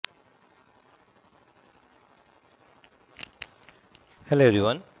Hello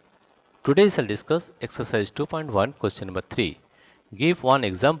everyone. Today I shall discuss exercise 2.1 question number 3. Give one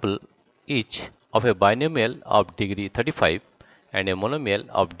example each of a binomial of degree 35 and a monomial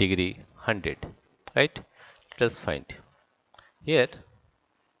of degree 100. Right? Let us find. Here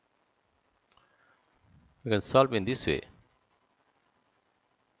we can solve in this way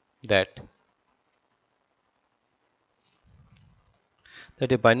that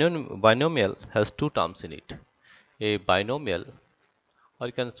a binomial has two terms in it. A binomial, or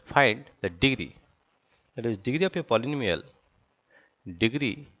you can find the degree, that is degree of a polynomial,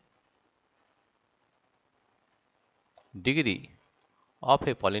 degree of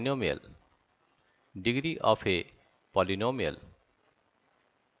a polynomial, degree of a polynomial,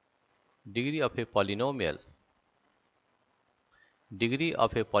 degree of a polynomial, degree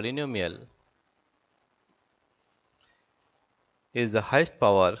of a polynomial is the highest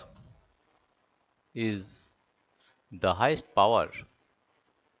power, is the highest power,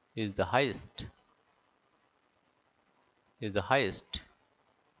 is the highest, is the highest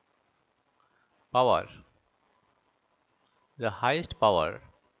power, the highest power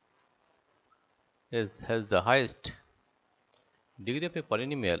has the highest degree of a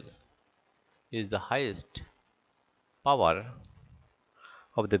polynomial is the highest power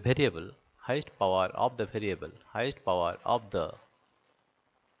of the variable, highest power of the variable, highest power of the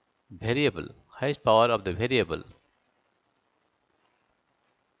variable, highest power of the variable.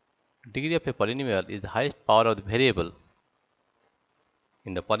 Degree of a polynomial is the highest power of the variable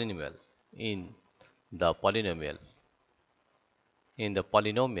in the polynomial, in the polynomial, in the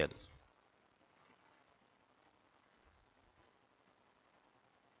polynomial.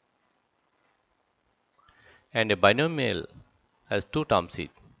 And a binomial has two terms in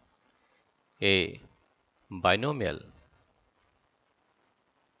it. A binomial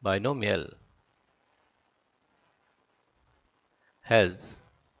has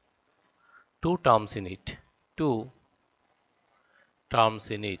two terms in it, two terms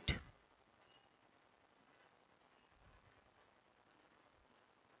in it.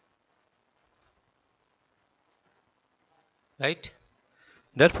 Right?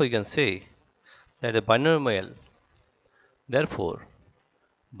 Therefore, you can say that a binomial, therefore,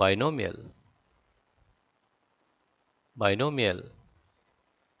 binomial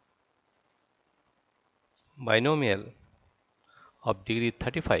of degree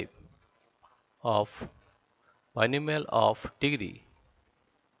 35, of binomial of degree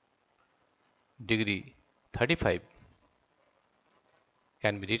 35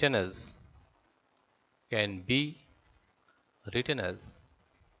 can be written as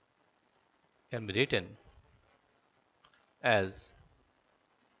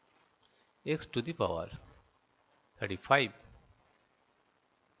x to the power 35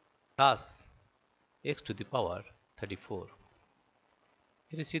 plus x to the power 34.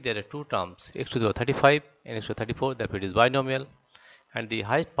 Here you see there are two terms, x to the power 35 and x to the 34, therefore it is binomial, and the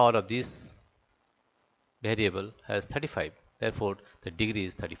highest power of this variable has 35, therefore the degree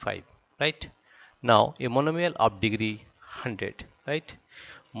is 35. Right? Now a monomial of degree 100. Right?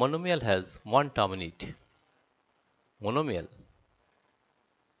 Monomial has one term in it. Monomial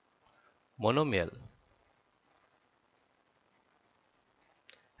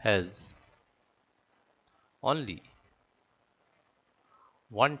has only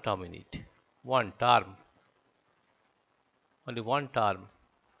one term in it, one term, only one term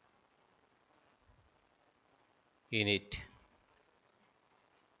in it.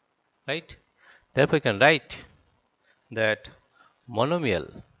 Right? Therefore you can write that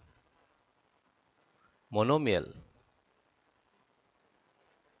monomial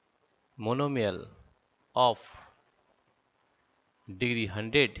of degree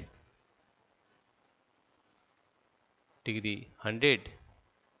 100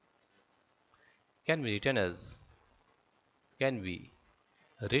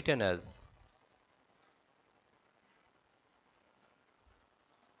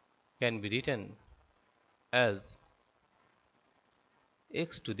 can be written as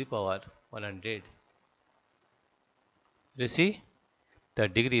x to the power 100. You see, the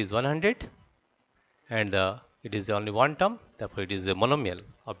degree is 100 and it is only one term, therefore it is a monomial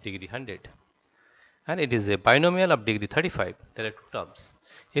of degree 100. And it is a binomial of degree 35. There are two terms,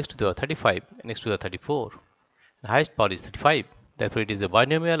 x to the power 35 and x to the 34. The highest power is 35, therefore it is a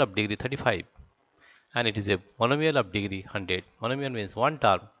binomial of degree 35. And it is a monomial of degree 100. Monomial means one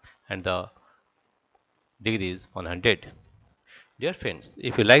term and the degree is 100. Dear friends,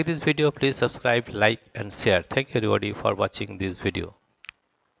 if you like this video, please subscribe, like and share. Thank you everybody for watching this video.